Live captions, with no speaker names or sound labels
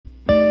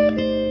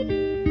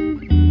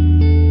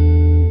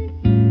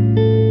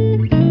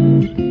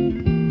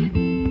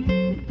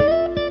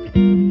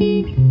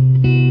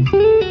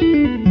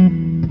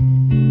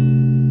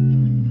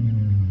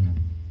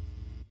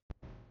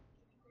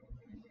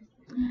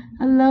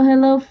Hello,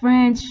 hello,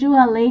 friends.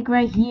 Shua Lake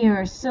right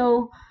here.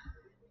 So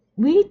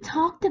we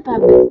talked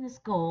about business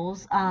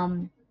goals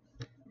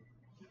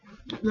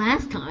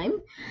last time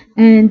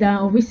and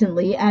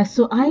recently.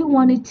 So I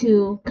wanted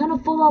to kind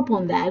of follow up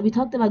on that. We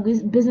talked about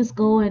business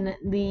goal and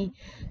we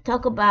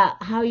talk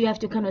about how you have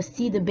to kind of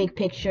see the big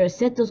picture,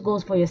 set those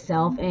goals for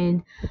yourself,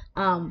 and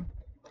um,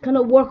 kind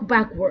of work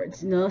backwards.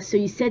 So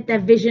you set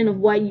that vision of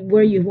where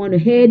you want to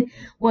head,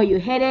 where you're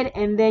headed,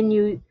 and then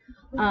you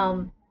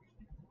um,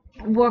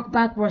 work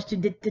backwards to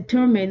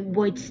determine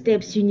what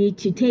steps you need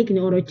to take in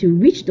order to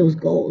reach those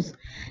goals.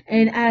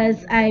 And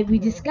as we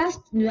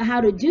discussed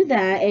how to do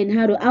that and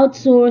how to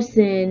outsource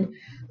and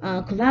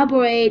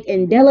collaborate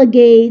and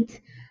delegate,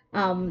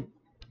 um,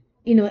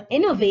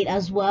 innovate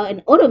as well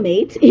and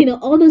automate,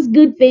 all those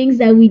good things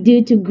that we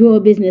do to grow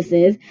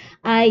businesses.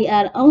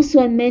 I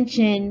also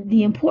mentioned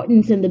the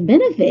importance and the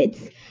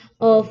benefits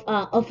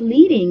of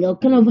leading, or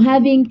kind of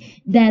having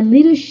that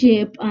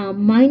leadership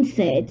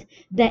mindset,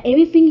 that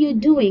everything you're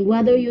doing,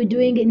 whether you're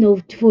doing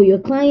it, for your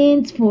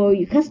clients, for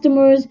your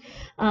customers,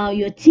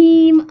 your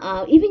team,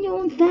 even your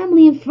own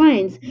family and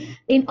friends,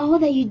 in all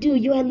that you do,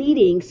 you are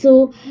leading.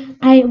 So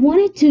I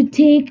wanted to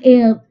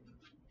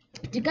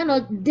kind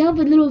of delve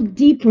a little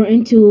deeper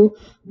into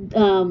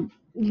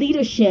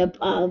leadership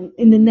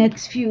in the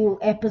next few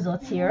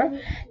episodes here.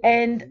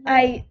 And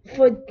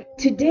for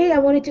today, I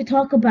wanted to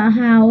talk about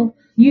how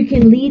you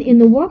can lead in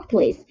the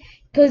workplace.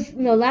 Because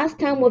last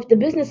time with the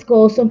business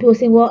goal, some people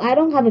say, "Well, I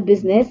don't have a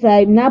business.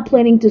 I'm not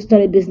planning to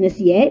start a business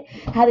yet.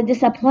 How did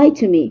this apply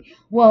to me?"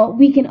 Well,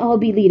 we can all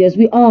be leaders.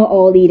 We are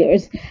all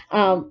leaders,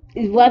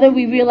 whether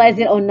we realize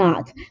it or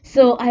not.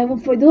 So,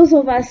 for those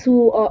of us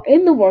who are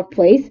in the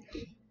workplace,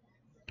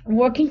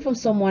 working for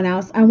someone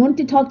else, I want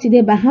to talk today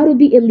about how to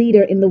be a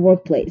leader in the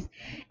workplace.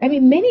 I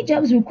mean, many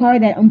jobs require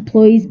that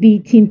employees be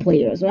team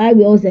players, right?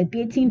 We always say,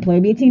 be a team player,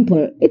 be a team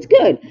player. It's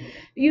good.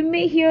 You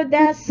may hear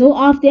that so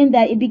often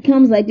that it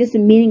becomes like just a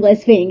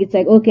meaningless thing. It's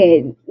like,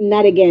 okay,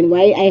 not again,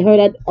 right? I heard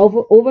that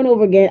over and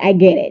over again. I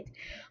get it.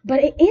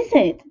 But it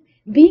isn't.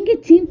 Being a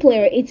team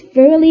player, it's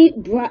fairly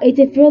broad. It's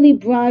a fairly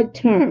broad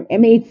term. I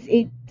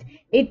mean,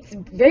 it's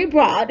very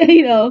broad,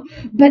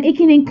 but it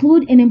can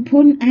include an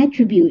important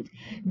attribute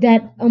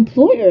that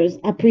employers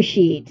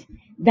appreciate,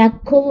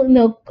 that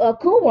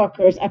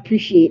co-workers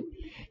appreciate,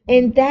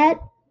 and that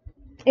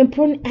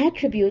important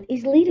attribute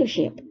is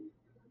leadership.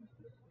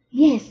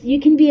 Yes, you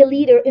can be a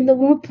leader in the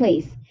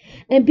workplace.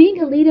 And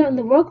being a leader in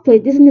the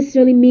workplace doesn't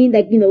necessarily mean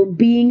that,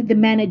 being the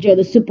manager,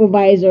 the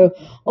supervisor,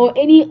 or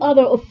any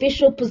other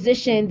official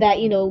position that,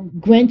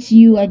 grants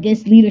you, I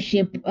guess,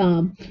 leadership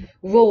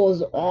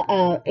roles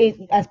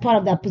as part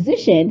of that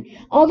position.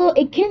 Although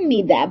it can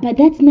mean that, but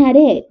that's not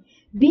it.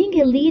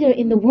 Being a leader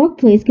in the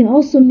workplace can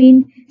also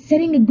mean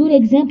setting a good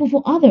example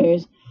for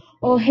others,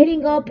 or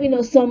heading up,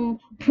 some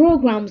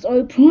programs or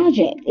a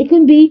project. It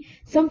can be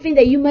something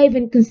that you might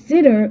even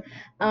consider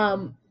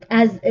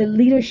as a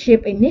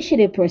leadership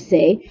initiative per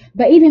se,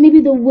 but even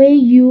maybe the way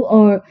you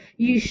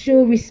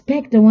show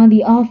respect around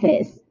the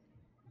office,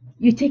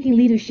 you're taking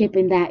leadership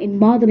in that, in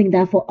modeling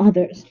that for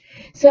others.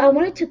 So I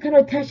wanted to kind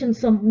of touch on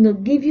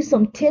some, give you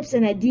some tips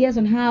and ideas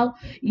on how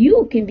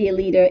you can be a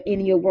leader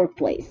in your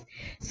workplace.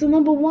 So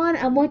number one,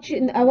 I want you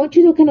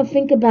to kind of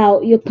think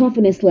about your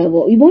confidence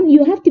level.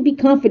 You have to be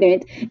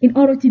confident in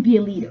order to be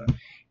a leader.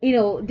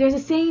 There's a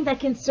saying that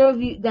can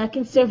serve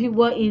you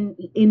well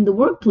in the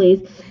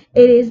workplace.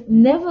 It is,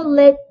 never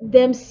let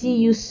them see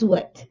you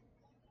sweat.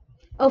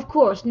 Of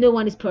course, no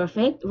one is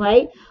perfect,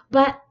 right?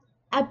 But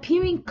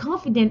appearing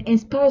confident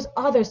inspires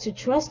others to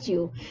trust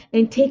you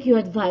and take your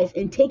advice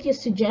and take your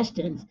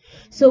suggestions.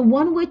 So,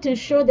 one way to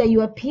ensure that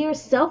you appear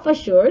self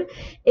assured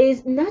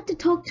is not to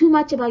talk too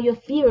much about your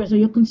fears or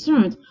your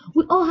concerns.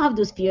 We all have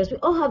those fears, we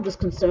all have those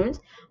concerns,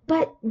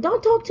 but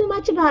don't talk too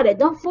much about it.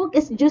 Don't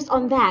focus just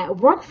on that.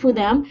 Work for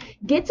them,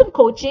 get some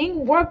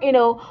coaching,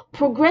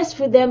 progress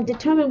for them,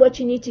 determine what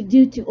you need to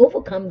do to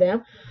overcome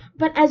them.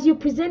 But as you're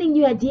presenting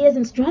new ideas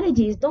and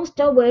strategies, don't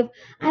start with,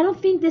 "I don't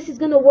think this is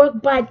going to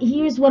work, but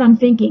here's what I'm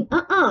thinking."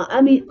 I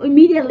mean,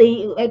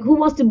 immediately, like, who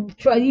wants to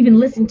try to even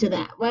listen to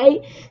that,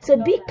 right? So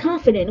be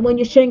confident when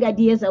you're sharing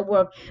ideas at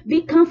work.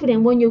 Be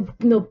confident when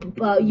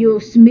you're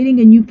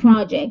submitting a new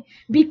project.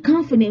 Be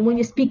confident when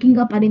you're speaking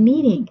up at a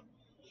meeting.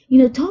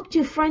 Talk to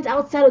your friends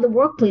outside of the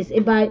workplace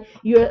about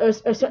your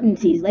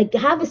uncertainties. Like,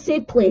 have a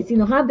safe place.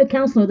 Have the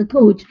counselor, the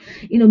coach,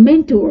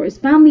 mentors,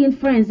 family, and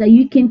friends that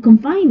you can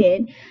confide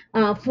in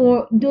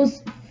for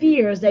those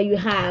fears that you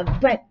have.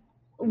 But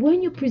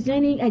when you're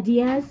presenting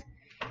ideas,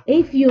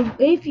 if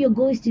your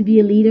goal is to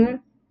be a leader,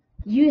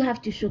 you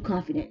have to show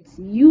confidence.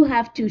 You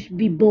have to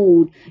be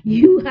bold.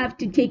 You have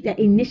to take that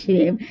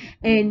initiative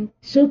and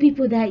show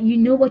people that you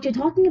know what you're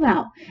talking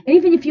about. And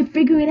even if you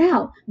figure it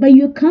out, but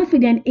you're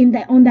confident in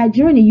that, on that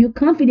journey, you're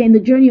confident in the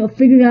journey of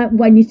figuring out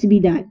what needs to be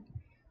done.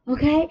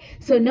 Okay?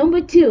 So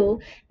number two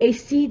is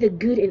see the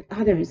good in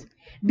others.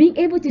 Being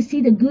able to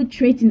see the good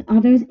traits in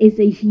others is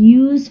a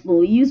useful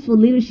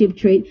leadership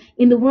trait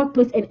in the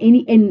workplace and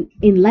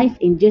in life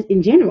in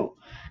general.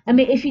 I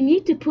mean, if you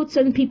need to put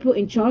certain people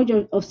in charge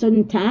of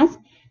certain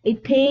tasks,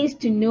 It pays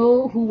to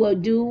know who will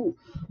do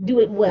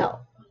it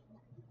well.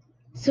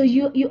 So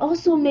you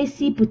also may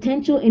see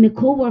potential in a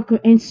coworker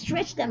and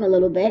stretch them a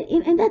little bit,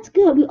 and that's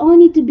good. We all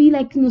need to be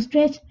like,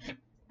 stretched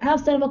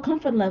outside of a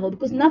comfort level,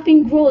 because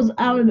nothing grows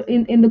out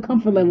in the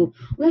comfort level.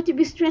 We have to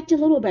be stretched a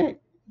little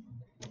bit.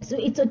 So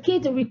it's okay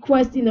to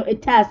request, a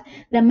task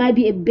that might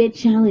be a bit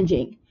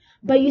challenging.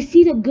 But you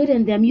see the good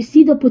in them, you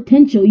see the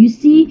potential, you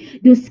see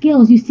the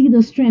skills, you see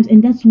the strengths,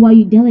 and that's why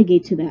you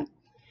delegate to them.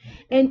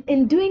 And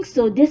in doing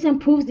so, this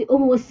improves the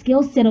overall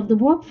skill set of the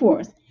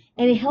workforce,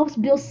 and it helps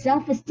build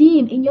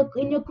self-esteem in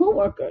your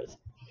coworkers.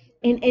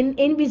 And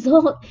in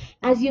result,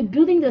 as you're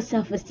building the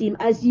self-esteem,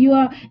 as you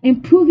are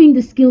improving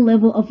the skill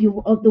level of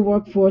the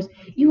workforce,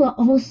 you are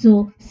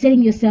also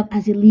setting yourself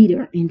as a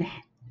leader in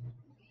that.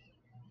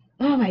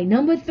 All right,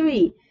 number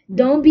three,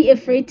 don't be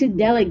afraid to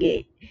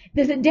delegate.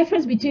 There's a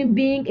difference between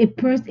being a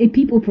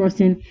people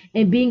person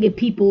and being a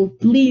people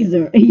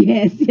pleaser.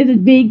 Yes, there's a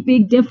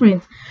big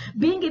difference.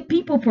 Being a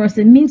people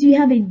person means you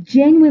have a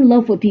genuine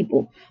love for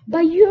people,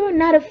 but you're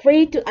not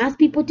afraid to ask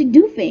people to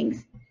do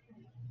things.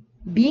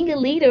 Being a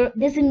leader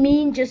doesn't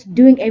mean just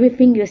doing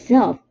everything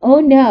yourself. Oh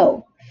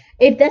no.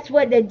 If that's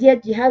what the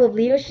idea you have of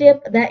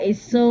leadership, that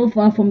is so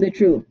far from the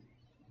truth.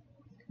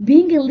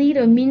 Being a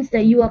leader means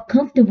that you are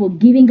comfortable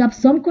giving up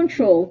some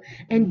control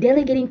and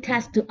delegating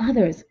tasks to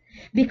others.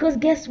 Because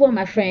guess what,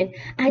 my friend?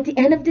 At the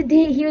end of the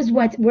day, here's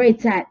where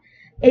it's at.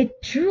 A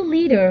true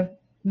leader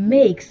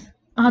makes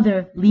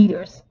other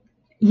leaders.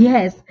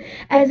 Yes,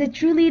 as a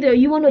true leader,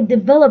 you want to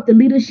develop the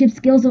leadership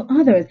skills of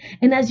others,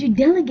 and as you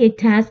delegate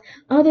tasks,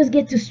 others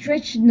get to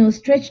stretch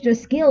their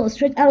skills,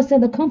 stretch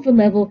outside the comfort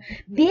level.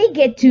 They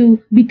get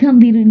to become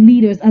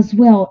leaders as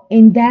well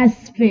in that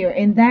sphere,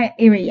 in that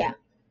area.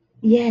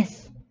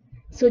 Yes.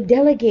 So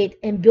delegate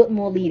and build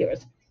more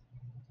leaders.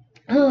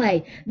 All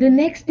right. The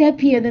next step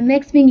here, the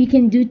next thing you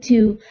can do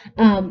to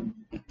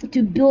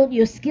build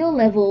your skill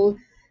level,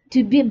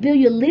 build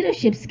your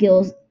leadership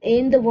skills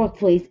in the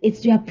workplace,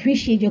 is to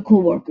appreciate your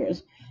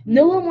coworkers.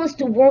 No one wants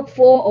to work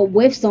for or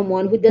with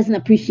someone who doesn't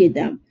appreciate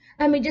them.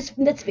 I mean, just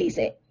let's face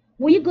it.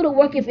 Will you go to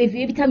work if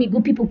every time you go,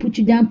 people put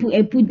you down,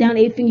 put down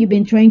everything you've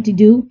been trying to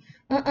do?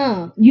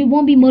 You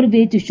won't be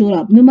motivated to show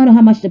up, no matter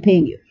how much they're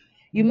paying you.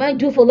 You might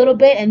do for a little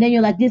bit, and then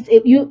you're like this.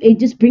 It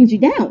just brings you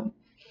down.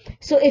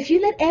 So if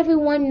you let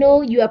everyone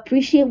know you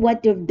appreciate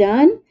what they've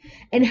done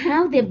and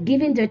how they've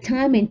given their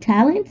time and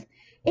talents,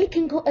 it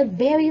can go a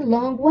very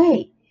long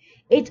way.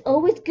 It's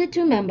always good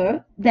to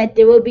remember that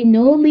there will be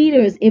no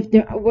leaders if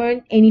there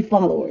weren't any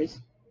followers.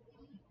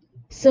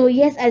 So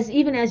yes, as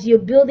you're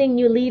building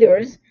new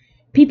leaders,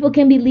 people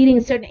can be leading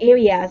in certain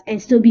areas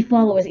and still be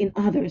followers in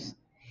others.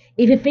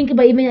 If you think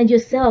about even as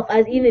yourself,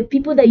 as even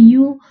people that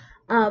you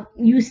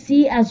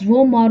see as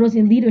role models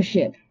in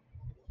leadership,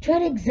 try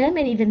to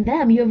examine even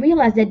them. You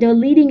realize that they're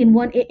leading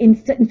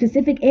in certain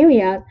specific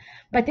areas,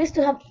 but they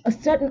still have a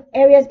certain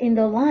areas in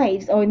their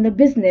lives or in the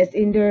business,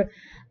 in their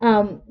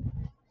um,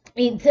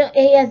 in certain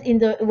areas in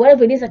the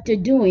whatever it is that they're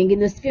doing in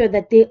the sphere,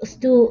 that they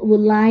still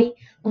rely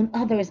on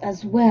others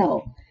as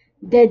well.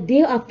 That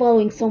they are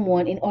following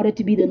someone in order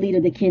to be the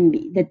leader they can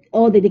be, that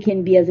all that they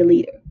can be as a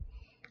leader.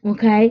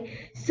 Okay,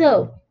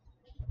 so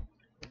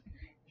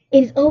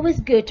it's always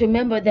good to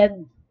remember that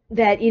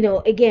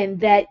again,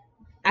 that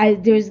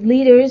there's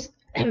leaders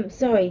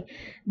sorry,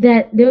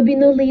 that there will be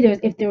no leaders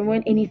if there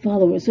weren't any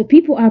followers. So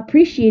people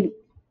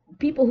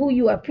who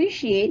you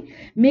appreciate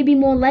may be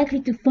more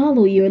likely to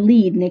follow your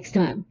lead next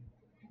time.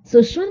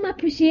 So show them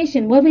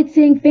appreciation, whether it's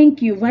saying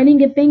thank you,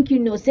 writing a thank you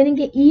note,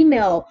 sending an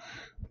email.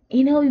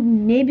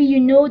 Maybe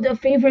the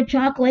favorite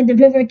chocolate, the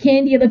favorite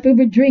candy, or the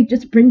favorite drink.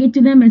 Just bring it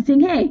to them and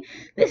saying, hey,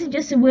 this is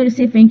just a way to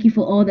say thank you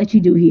for all that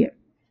you do here.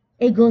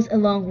 It goes a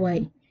long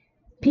way.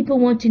 People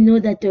want to know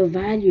that they're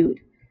valued.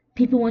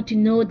 People want to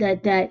know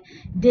that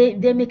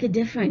they make a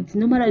difference,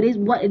 no matter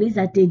what it is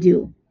that they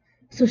do.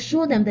 So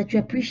show them that you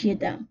appreciate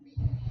them.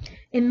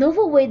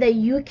 Another way that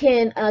you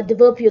can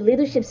develop your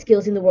leadership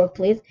skills in the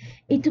workplace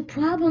is to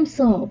problem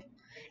solve.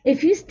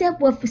 If you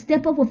step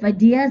up with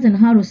ideas on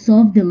how to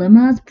solve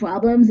dilemmas,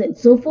 problems, and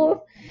so forth,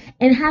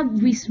 and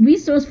have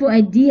resourceful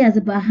ideas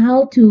about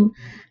how to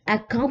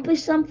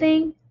accomplish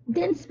something,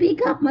 then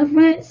speak up, my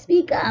friend.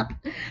 Speak up.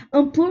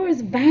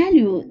 Employers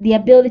value the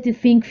ability to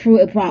think through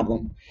a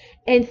problem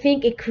and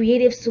think a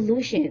creative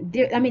solution.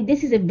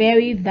 This is a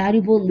very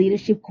valuable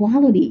leadership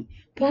quality.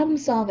 Problem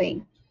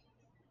solving.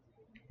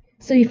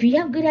 So if you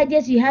have good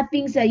ideas, you have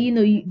things that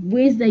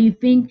ways that you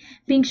think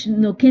things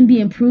can be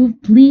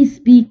improved, please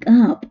speak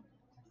up.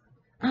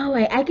 All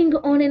right, I can go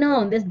on and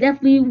on. There's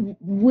definitely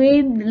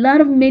a lot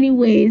of many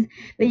ways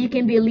that you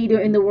can be a leader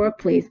in the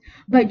workplace.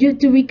 But just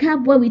to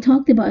recap what we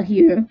talked about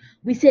here,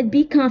 we said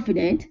be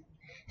confident,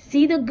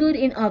 see the good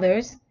in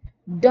others,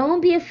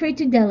 don't be afraid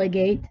to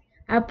delegate,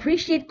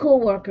 appreciate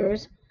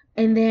coworkers,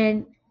 and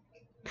then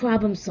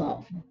problem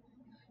solve.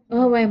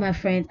 All right, my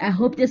friends, I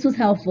hope this was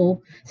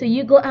helpful. So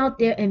you go out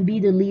there and be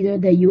the leader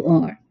that you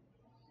are.